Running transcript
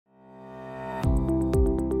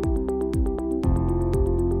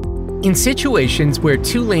In situations where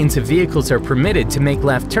two lanes of vehicles are permitted to make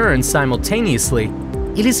left turns simultaneously,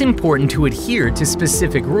 it is important to adhere to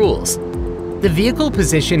specific rules. The vehicle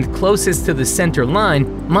positioned closest to the center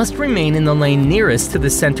line must remain in the lane nearest to the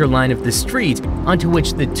center line of the street onto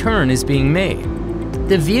which the turn is being made.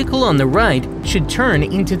 The vehicle on the right should turn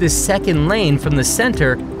into the second lane from the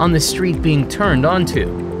center on the street being turned onto.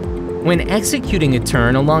 When executing a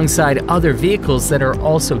turn alongside other vehicles that are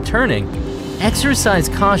also turning, exercise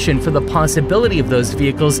caution for the possibility of those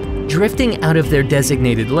vehicles drifting out of their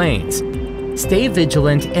designated lanes. Stay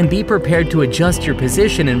vigilant and be prepared to adjust your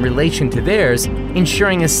position in relation to theirs,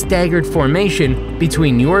 ensuring a staggered formation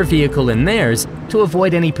between your vehicle and theirs to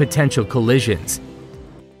avoid any potential collisions.